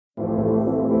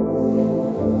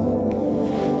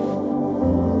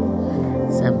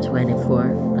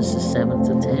24, verses 7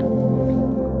 to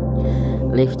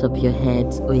 10. Lift up your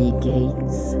heads, O ye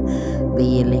gates. Be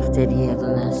ye lifted, ye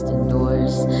everlasting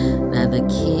doors, that the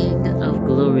King of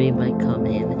glory might come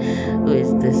in. Who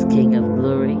is this King of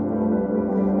glory?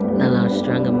 The Lord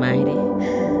strong and mighty,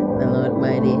 the Lord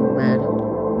mighty in battle.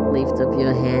 Lift up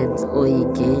your heads, O ye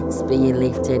gates, be ye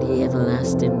lifted, ye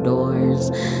everlasting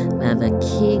doors, that the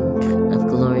King of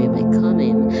glory may come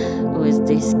in. Who is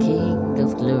this King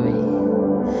of glory?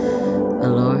 The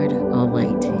Lord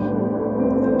Almighty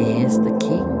is the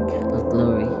King of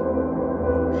glory.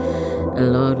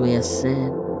 And Lord, we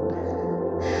ascend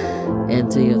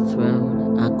into your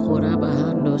throne. Akora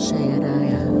bahando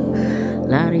shayadaya.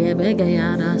 Laria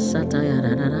begayana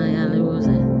satayadaya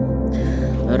luze.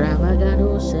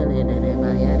 Rabagado selenene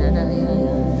bayadaya.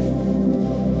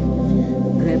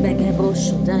 Rebeke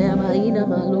boshutaya maina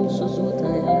maluso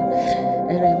zutaya.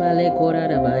 Erebale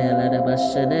korada bayala da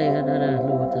bashanaya na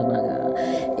luta baga.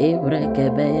 Ibreke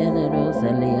beyene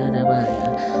rozeliana baya.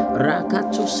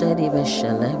 Rakatu sedi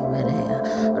beshelemene.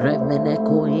 Remene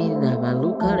koina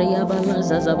malukaria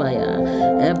balazazabaya.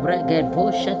 Ebreke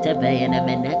poshete beyene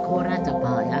mene korata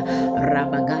baya.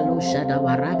 Rabagalusha da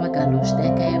warabagalush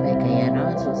deke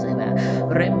bekeyana zuzeba.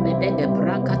 Remene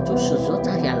brakatu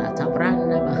suzota yala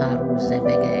tabrana baharu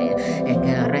zebege.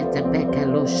 Egerete beke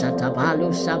lusha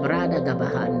tabalu sabrada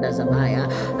gabahanda zabaya.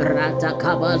 Rata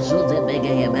kabazuze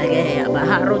bege bege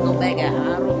baharu no bege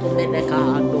haru no meneka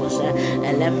handose.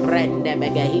 Elembrende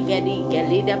bege higedi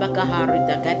gelida bakaharu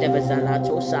takate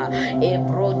bezalatosa.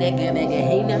 Ebro dege bege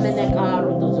hina meneka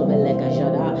haru to zubeleka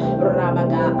shada.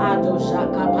 Rabaga adosa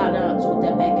kapana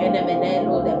zute beke ne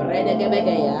menelo de brede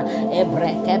gebege ya.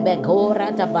 Ebreke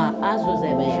bekora taba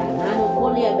azuzebeya. Nanu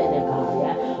kolia meneka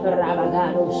ya.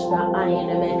 Rabagado sta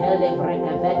ayene mekele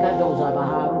breke beka doza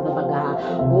baharu de baga.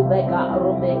 Bubeka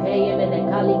rumeke yemene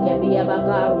kali kebia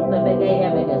bagaru de bege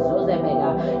yemene zoze bega.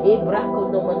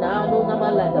 Ibraku no manano na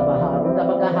malada baharu de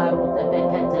bagaharu de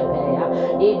beke tepeya.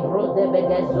 Ibro de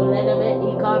bege zulene me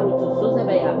ikaru to zoze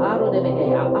beya aru de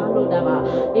bege ya alu daba.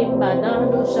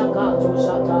 Imbanano shakatu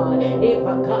shata.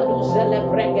 Ipakadu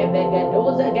celebreke bege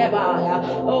doze gebaya.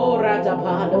 O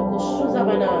ratapalo kusuza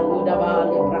bananu daba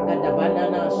le braka da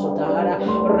banana sutara.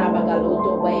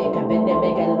 Rabagaluto beke bende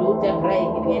bege lute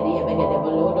pregi gedi bege de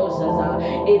bolodo saza.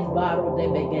 Is baru de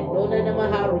bege nona na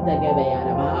maharu de gebeya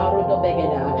na maharu do bege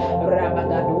da.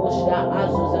 Rabagadushda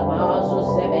azuza bahazu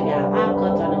zebega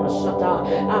akatana shata.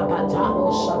 Apatano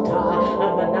shata.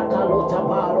 Amanakalo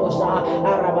tabalosa.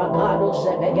 Arabagado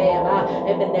sebegeba.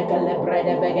 Emeneka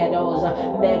lebrede begedoza.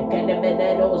 Mekene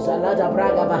menedoza. Lada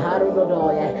braga baharu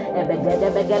dodoye. Ebegede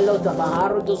begelota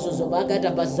baharu do suzubaga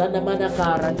da bazana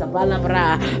manakara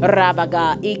tabalabra.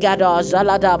 Rabaga igado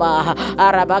zaladaba.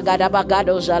 Arabaga da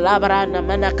bagado zalabra na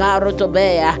manakaru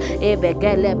tobea.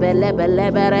 Ebegele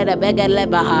belebelebere de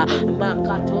begelebaha.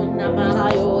 Makatuna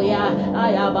mahayoya.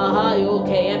 Ayabahayo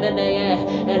keemeneye.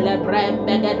 Elebrem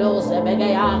begedoze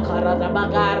begeya karata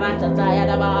bagara tataya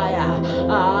dabaya.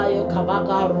 Ayo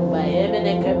kabakaru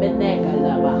emeneke meneka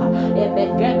laba.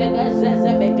 Ebegebe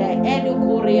zeze bege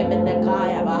edukuri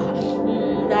emenekaya ba.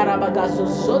 Narabagasu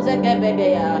sozege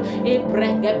begeya.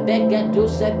 Ibrege bege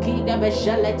dusa kida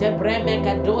beshelete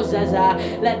bremeka dozaza.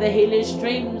 Let the healing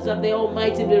streams of the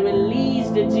Almighty be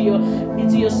released into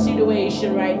your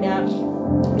situation right now.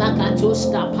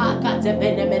 Nakatusta pakate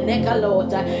benemeneka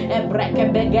lota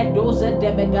ebreke bege doze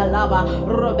de begalaba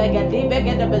robege di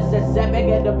bege de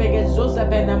bezebege de bege zoze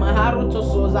benamaharu to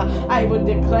soza. I will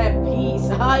declare peace.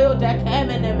 Hayo de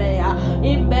kemenemea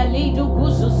imbelidu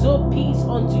guzuzo peace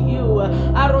unto you.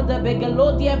 Aro de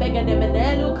begelodia bege de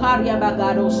menelu karya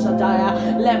bagaro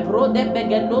sataya lepro de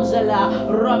bege nozela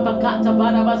robakata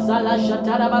barabasala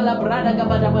shatara bala brada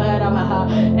gabada bahara.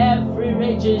 Every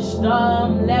raging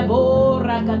storm lebo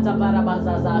rakata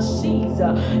barabazaza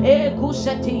Caesar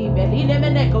kuseti beline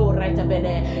meneko reta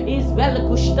bene is bel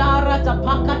kushtara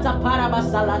tapakata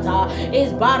parabasalata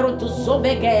is barutu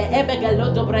sobege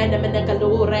ebegeloto brene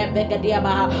menekalure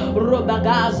begediaba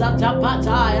robagaza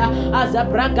tapataya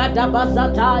azabraga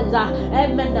dabazataza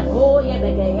emenako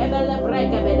yebege ebele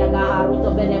breke bedaga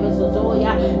haruto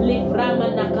benebezoya librama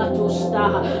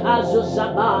nakatusta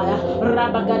azuzabaya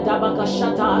rabaga dabaka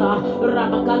shatara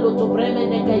rabagaluto breme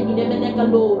neka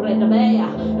lore na beya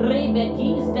ribe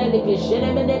kistele ke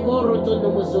jeremene goroto no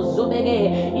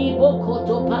muzuzubege iboko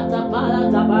to pata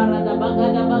pala tabara da baga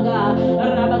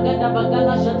rabaga da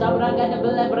bagala shatabraga da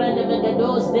belebrene mega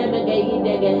dos de mega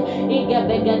idege ige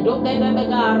bega do bega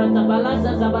begara tabala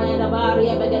zabaya da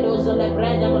baria bega dos le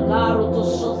prende magaro to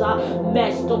soza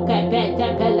mesto ke pete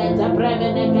pelete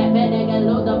bremene ke pene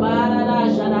gelo da bara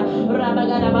Rajana,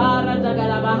 Rabagana Bara,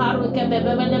 Dagalabaharu,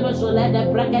 Kebebene, Soleda,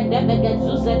 Bracket, Debek,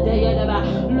 Zuzete, Yedaba,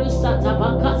 Lusata,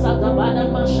 Bakasa, Tabana,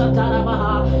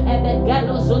 Mashatarabaha, and the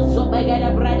Gallos, Zubegana,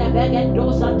 Breda, Beget,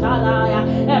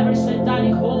 Dosatala, every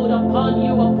satanic hold upon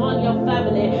you, upon your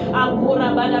family,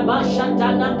 Akura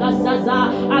Badabashatana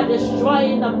Kazaza, I destroy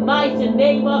in the mighty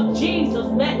name of Jesus,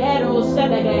 Megero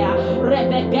Sebegea,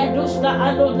 Rebegeduska,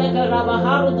 Anolega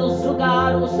Rabaharu,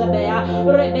 Sugaru Sebea,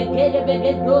 Rebegede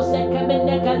Begedose,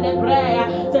 Kameneka Lebrea,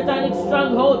 satanic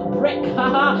stronghold break,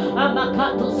 haha,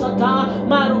 Amakato Sata,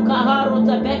 Marukaharu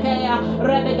Tabekea,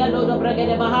 Rebegaloda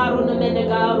Bregade Baharu,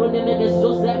 Nemegaru,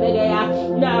 Nemegazuzebegea,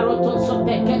 Naruto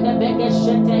Sopeke, the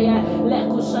Begeshetea,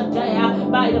 Lekushatea,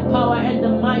 by the power and the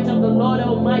might of the Lord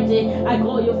Almighty, I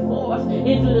call you forth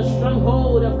into the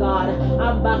stronghold of God.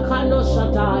 Ambakano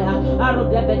Shataya,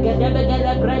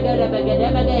 Arudebegedebegede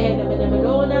Bregedebegedebegede,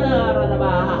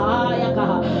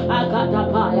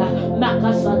 Akatapaya,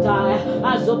 Makasataya,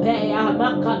 Azopea,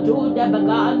 Makatu,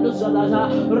 Debagando Solata,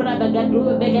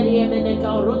 Rebegadu,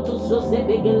 Begediameneka, Rotus,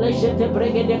 Begilation,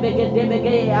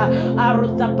 Bregedebegedebegea,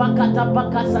 Arutapakata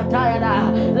Pakasataya.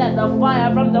 Let the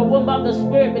fire from the womb of the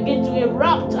Spirit begin to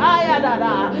erupt.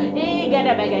 Ayadada,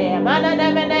 Igedebegea,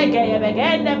 Mananemeneke,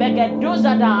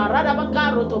 Begendebegeduzada,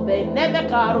 Radabakaru to Be,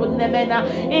 Nemekaru, Nemena,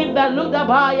 Imbeluda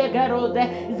Baya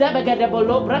Gerode,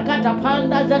 Zebegedebolo, Brakata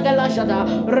Panda, Zagalashada,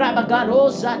 Rabagaro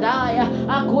Sadaya,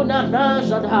 Akuna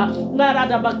Nazada,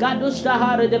 Maradabagadu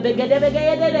Stahari, the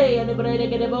Begedebegede, and the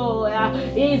Bregedeboya,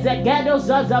 Izegedo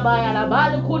Zazabaya,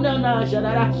 Balkuna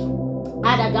Nazada.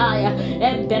 Adagaya,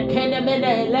 and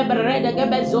Bekenemene, Lebereda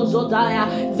Gebezozotaya,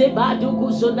 Zebadu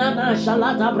Kusunama,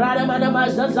 Shalata Bradamana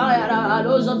Mazazaya,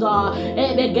 Alozota,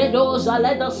 Ebegedoza,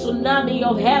 let the tsunami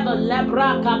of heaven,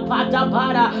 Lebraka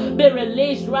Patapara, be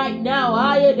released right now.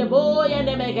 I, the boy and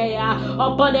the Megaya,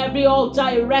 upon every altar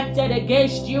erected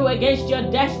against you, against your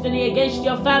destiny, against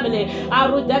your family.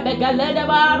 Arudebegaleda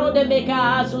Baru de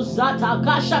Meka, Zuzata,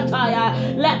 Kashataya,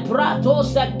 Leprato,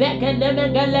 Sebek, and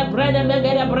Nemegale, Breda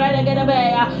Megada, Breda.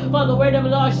 For the word of the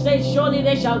Lord says, surely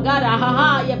they shall gather.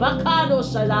 Ha Yabakano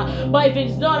Saza. But if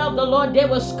it's not of the Lord, they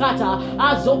will scatter.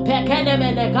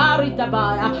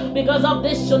 Because of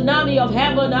this tsunami of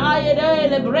heaven,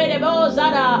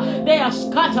 they are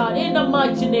scattered in the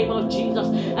mighty name of Jesus.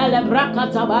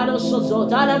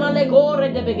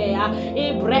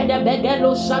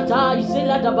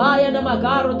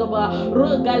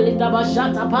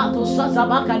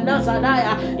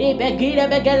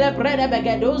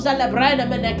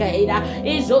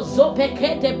 Izo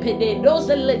zopekete pede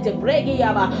dozelete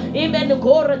bregiaba even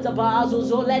korata bazu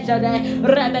zolejade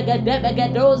rebega debega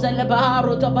dozele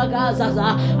baharu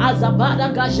tobagazaza azabada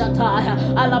kashata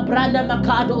ala branda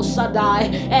makado sadai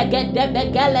ege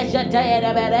debega lejade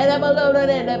rebere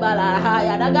balore bala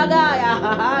haya nagaya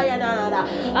haya nana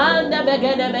and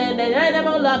begene mene nene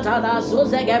molata da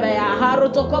suzegebe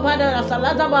haruto kopana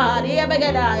salata bahari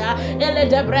begedaya ele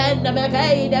de branda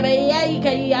mekai de be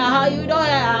you know,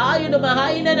 you know,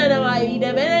 Mahina,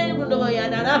 the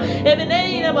Venezuela,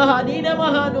 Ebenina Mahadina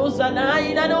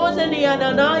Mahadusana,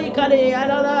 Nosaniana,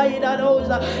 Kaleana,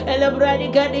 Rosa, and the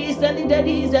Brady selling the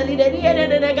diesel, and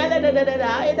the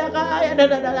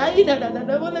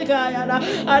Galana,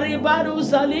 Aribadu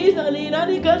Salis, and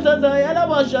Nikasayana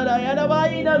Bashana,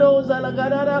 Vaina Rosa,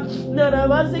 Lagana,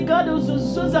 Naravasika,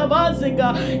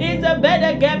 Susabasika, it's a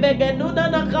better Gabeg and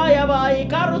Nunanakaya,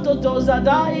 Karuto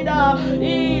Zaida.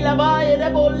 La baya de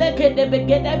boleke de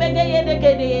begede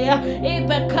begede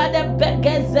ibekade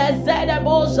begeze zeda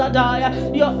bosadaya.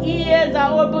 Your ears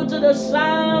are open to the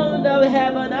sound of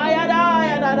heaven.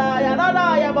 Ayada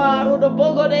baru de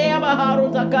bogode baharu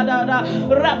takadada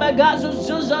rabagazu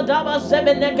zuzadaba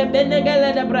sebeneke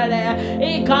benegele de brede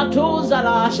ikatuza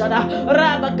la shada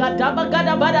rabagada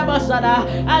bagada bada basada.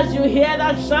 As you hear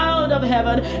that sound of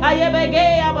heaven,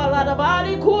 ayebege abalada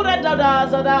bari kura dada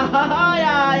zada.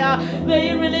 May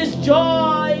you release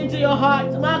joy into your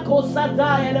heart. Mako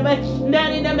sataya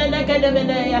nani nemeneke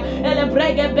nemenea ele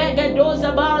brege bege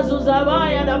doza bazu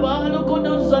zabaya na balu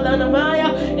kunuzola na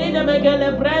maya ina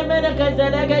megele bremene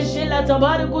kazelege shila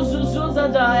tabaru kuzuzuza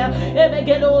daya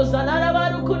ebegelo salana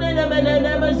baru kunene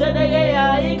menene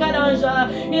mezedeya ikananja.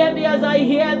 Hear me as I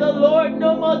hear the Lord.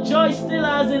 No more joy still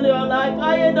as in your life.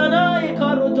 Ayedana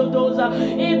ikaruto doza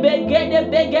ibegede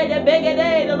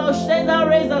begede. The Lord says I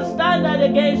raise a standard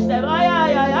against them.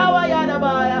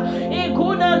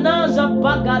 Ikuna naza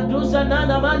bagaduza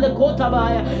nana male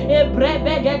kotabaya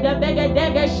ebrebege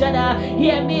dege shada.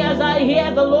 Hear me as I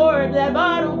hear the Lord.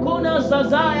 Lebarukuna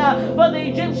zazaya. For the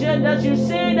Egyptian that you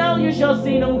see now, you shall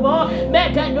see no more.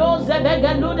 Mekanoze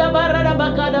beganuda barada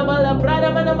bakada bala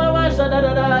prada manamama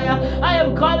shadadaya. I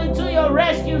am calling to your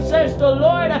rescue, says the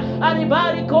Lord. I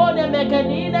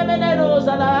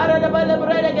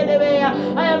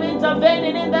am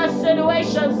intervening in that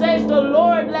situation, says the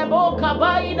Lord.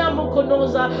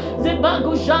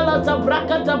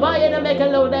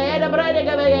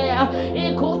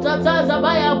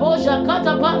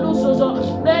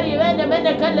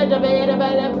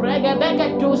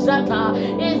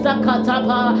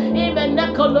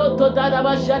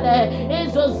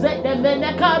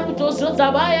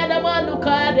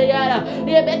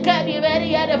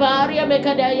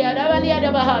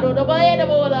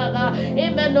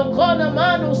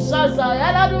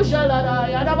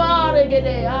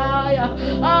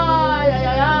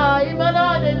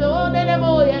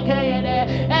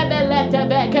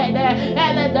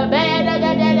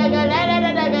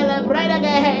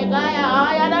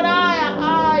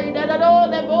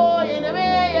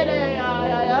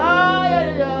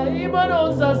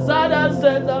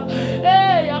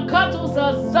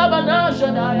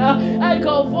 I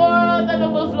go forth an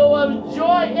overflow of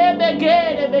joy.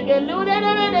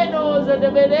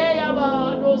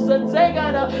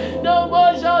 No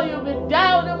more shall you be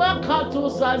down.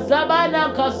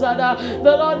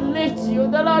 The Lord lifts you.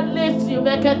 The Lord lifts you.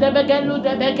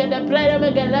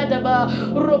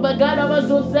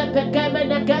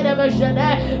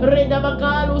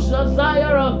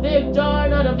 Desire of victor,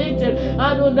 not a victim.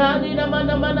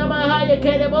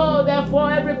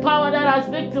 Therefore, every power that has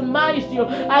victimized you,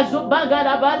 I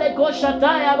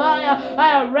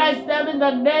arrest them in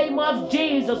the name of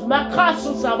Jesus.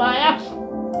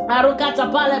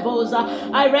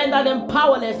 I render them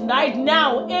powerless right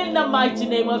now in the mighty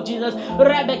name of Jesus.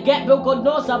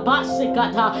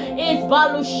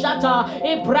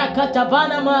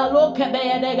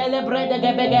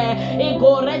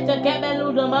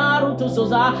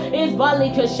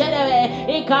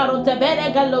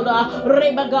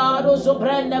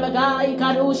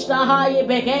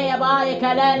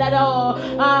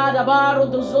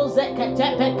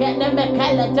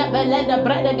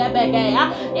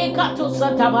 Ikatu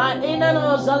sataba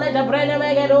inano zaleta brene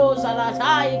megero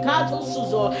salata ikatu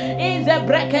suzo is a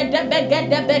bracket de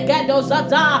begedo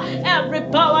zata. Every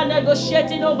power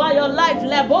negotiating over your life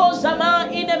lebo sama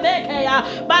in the mekeya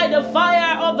by the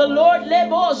fire of the Lord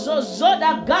lebo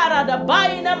zoda gara the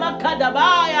baina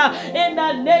makadabaya. In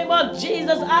the name of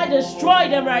Jesus, I destroy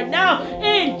them right now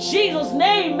in Jesus'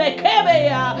 name.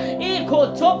 Mekebeya iko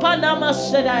topa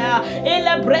namasedaya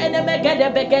ile brene megede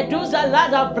begeduza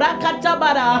lada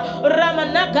brakatabara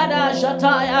Ramanakada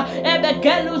Shataya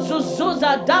Ebekelu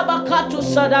Zuzuza Dabakatu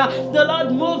Sada. The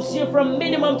Lord moves you from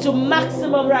minimum to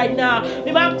maximum right now.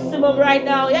 Maximum right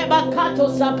now. Ebakato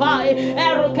Sapai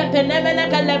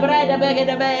Erokepenemeneka Lebreda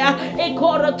Begedebeya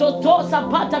Ekoro Toto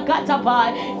Sapata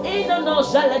Katapai Inano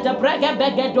Zele de Brega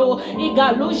Begedo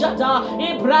Igalujata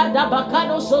Ibrada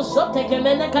Bakano Sosote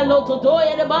Kemeneka Lotodo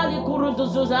Edebali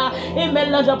Kuruduzuza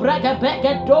Imela de Brega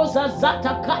Begedoza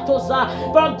Zata Katosa.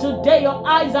 From today your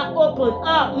eyes are open.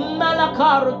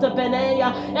 Malakaru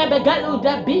tepeneya ebegalu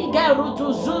de bigaru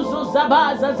to zuzu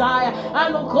zabazazaya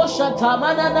anukosha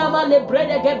tamana nama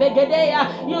lebrede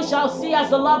gebegedeya. You shall see as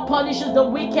the Lord punishes the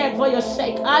wicked for your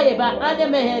sake. Ayeba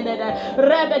anemehenede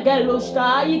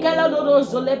rebegelusta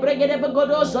igalanozo lebregede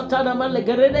begodozo tanama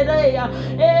legredeya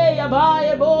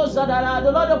eyabaye bozadara.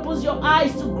 The Lord opens your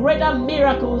eyes to greater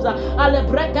miracles.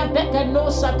 Alebreka beke no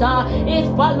sata is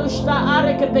balushta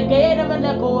areke begene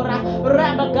menekora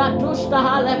Rabagadushta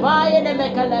Halebaya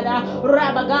Nemekaleda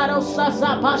Rabagado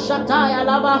Sasa Pashataya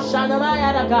Labashana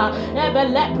Mayadaka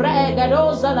Ebele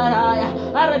Pregadosa Laraya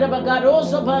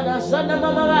Aradabagadosa Panasana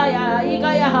Mamaya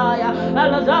Igayahaya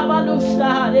Aladaba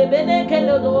Lushta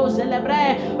Lebenekelodo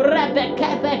Celebre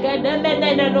Rebekepeke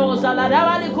Nemenenosa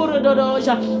Ladavali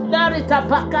Kurudoja Narita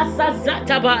Pakasa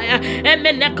Zatabaya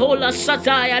Emenekola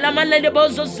Sataya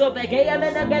Lamalebozo Sobeke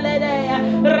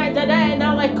Amenagalede. Right today,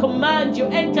 now I command you,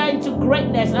 enter into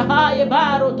greatness. Let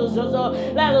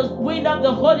the wind of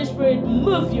the Holy Spirit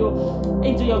move you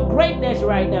into your greatness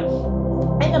right now.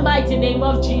 In the mighty name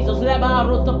of Jesus, is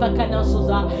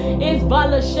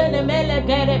balashene mele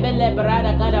gere bele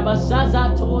brada kada bazaza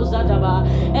toza daba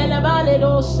elebale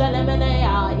do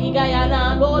selemenea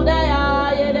igayana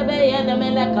lodaya yedebe yene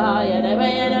meleka yedebe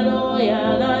yene no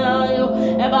yana yo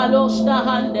ebalosta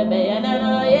hande be yene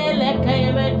yeleke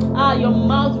yeme. Your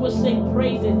mouth will sing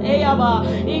praises. Eyaba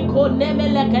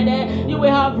ikonemelekede. You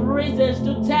will have reasons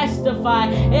to testify.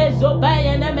 And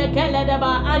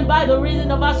by the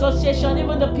reason of association,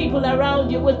 even the people around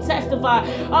you will testify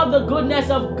of the goodness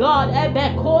of God.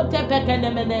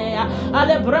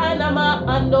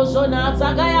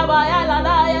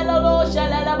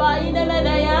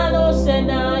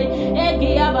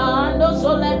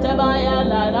 solete baya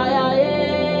la ya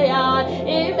ya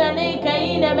imeni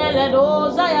kaine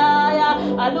meledoza ya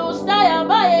alusta ya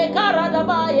baye karada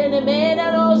baye ne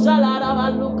meneno salara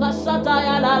baluka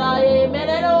sataya la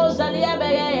meneno salia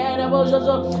beye ne bozo.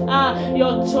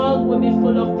 Your tongue will be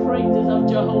full of praises of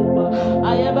Jehovah.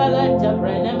 Ayabelete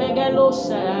brene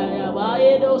megelosa ya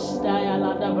baye dosta ya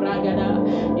la da bragada.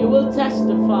 You will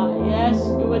testify. Yes,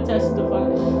 you will testify.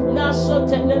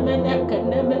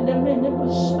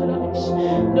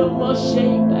 No more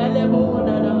shame.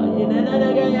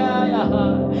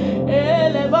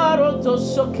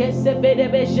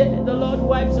 The Lord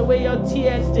wipes away your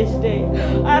tears this day.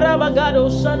 Arabagado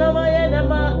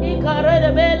Sanamayama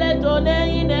Ikarebele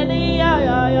Tone ya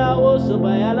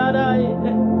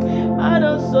I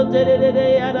don't so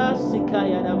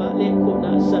Sikaya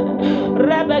Balekuna Sana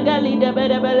Rabagali de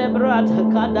Bedebele Brata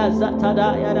Kada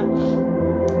Zatada Yada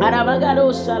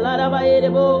Arabagado Salaraba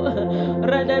Edebo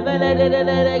Redebele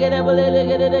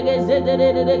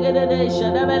de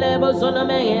Shadabele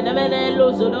Bosoname and Mene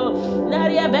Luzuno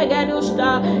Naria Begadusta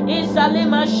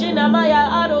Isalima Shinamaya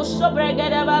Ado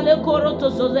Sobregadabale Koroto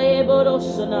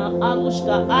Sozeborosana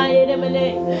Alusta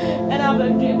Aedemene. And I've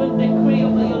been given decree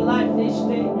over your life this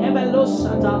day.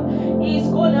 Evelosata is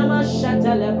Konama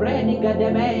Shatale Brediga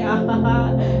Debea.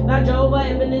 That Jehovah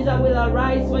Ebenezer will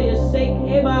arise for your sake.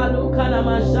 Eba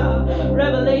Lukanama.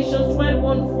 Revelations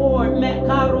 21:4.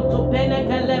 Mekaro to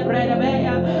Penekele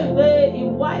Bredabea.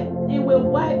 It will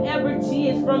wipe every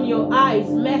tears from your eyes.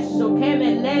 Meso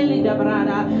Kemeneli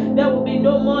Dabrada. There will be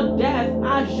no more death.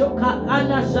 Ashoka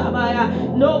Anasabaya.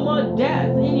 No more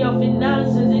death in your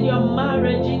finances, in your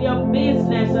marriage, in your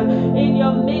business, in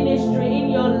your ministry, in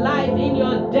your life, in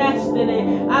your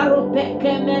destiny.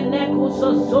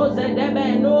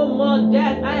 No more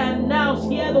death. I announce,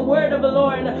 hear the word of the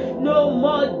Lord. No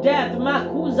more death.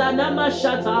 Makuza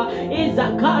namashata is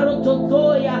a karo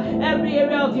totoya. Every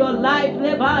area of your life,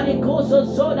 lebani koso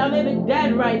soda may be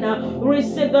dead right now.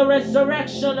 Receive the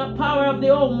resurrection, the power of the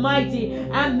Almighty,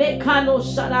 and mekano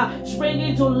shada spring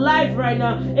into life right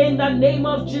now. In the name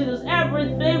of Jesus,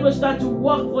 everything will start to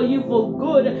work for you for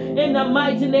good. In the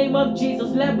mighty name of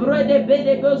Jesus, there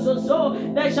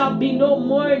shall be no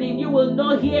mourning. You will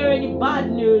not hear any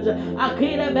bad news.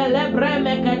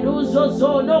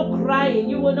 No crying.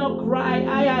 You will not cry.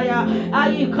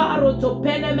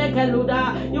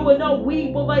 You will not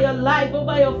weep over your life,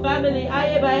 over your family,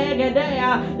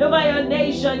 over your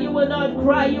nation. You will not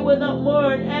cry. You will not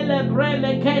mourn.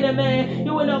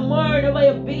 You will not mourn over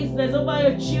your business, over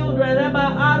your children.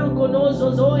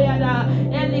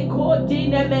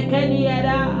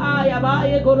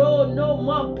 No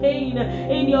more pain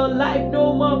in your life.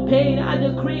 No more pain. I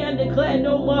decree and declare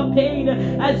no more pain.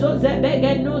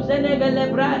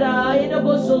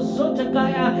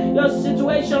 Your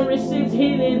situation receives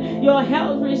healing. Your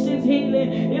health receives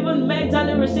healing. Even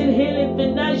mentally receive healing.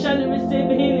 Financially receive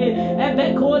healing.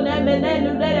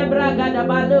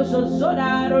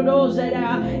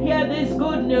 Hear this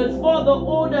good news. For the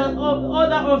order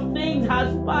of things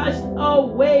has passed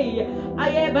away.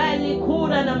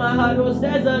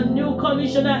 There's a new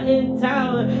commissioner in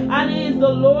town, and he is the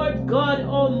Lord God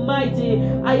Almighty. He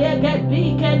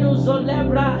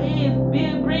is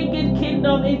bringing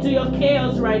kingdom into your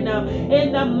chaos right now.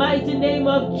 In the mighty name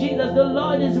of Jesus, the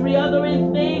Lord is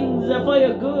reordering things for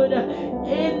your good.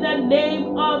 In the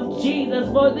name of Jesus,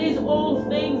 for these old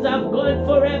things have gone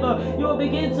forever. You will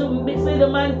begin to see the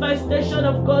manifestation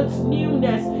of God's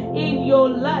newness in your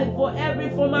life. For every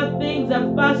former things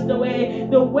have passed away.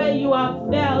 The way you have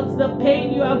felt, the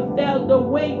pain you have felt, the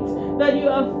weight that you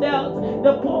have felt,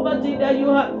 the poverty that you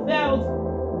have felt,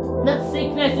 the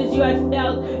sicknesses you have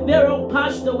felt, they're all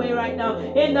passed away right now.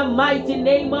 In the mighty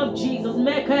name of Jesus.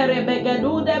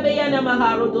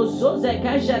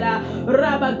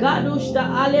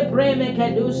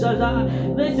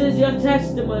 This is your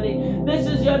testimony. This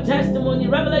is your testimony.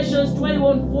 Revelations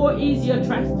 21:4 is your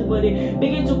testimony.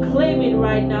 Begin to claim it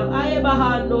right now.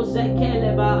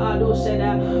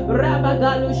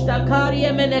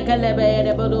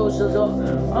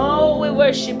 Oh, we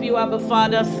worship you, Abba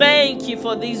Father. Thank you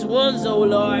for these ones, oh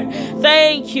Lord.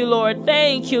 Thank you, Lord.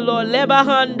 Thank you, Lord.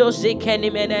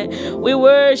 We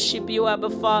worship you, Abba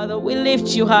Father. We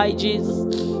lift you high, Jesus.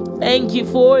 Thank you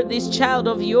for this child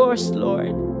of yours,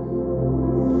 Lord.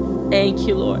 Thank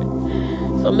you, Lord,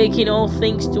 for making all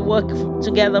things to work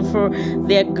together for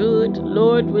their good.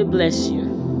 Lord, we bless you.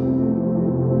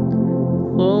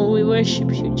 Oh, we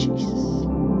worship you, Jesus.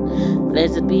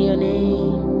 Blessed be your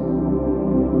name.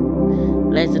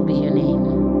 Blessed be your name.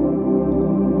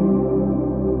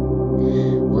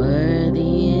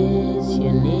 Worthy is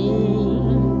your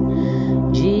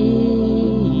name,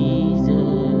 Jesus.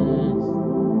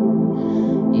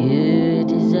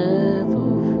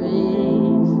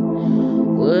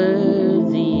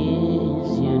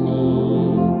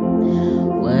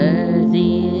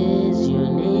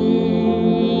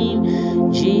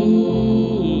 Jesus,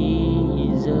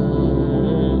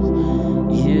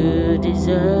 you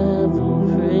deserve all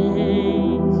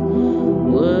praise.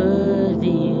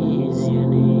 Worthy is your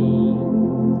name.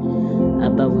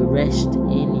 Abba, we rest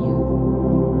in you.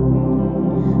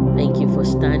 Thank you for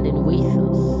standing with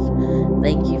us.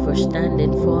 Thank you for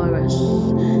standing for us.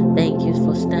 Thank you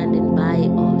for standing by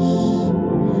us.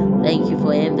 Thank you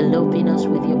for enveloping us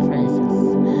with your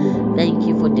presence. Thank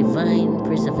you for divine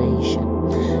preservation.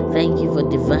 Thank you for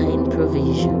divine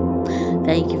provision.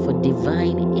 Thank you for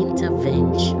divine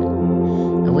intervention.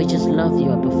 And we just love you,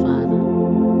 Abba Father.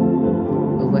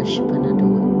 We worship and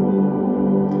adore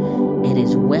you. It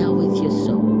is well with your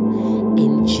soul.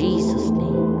 In Jesus'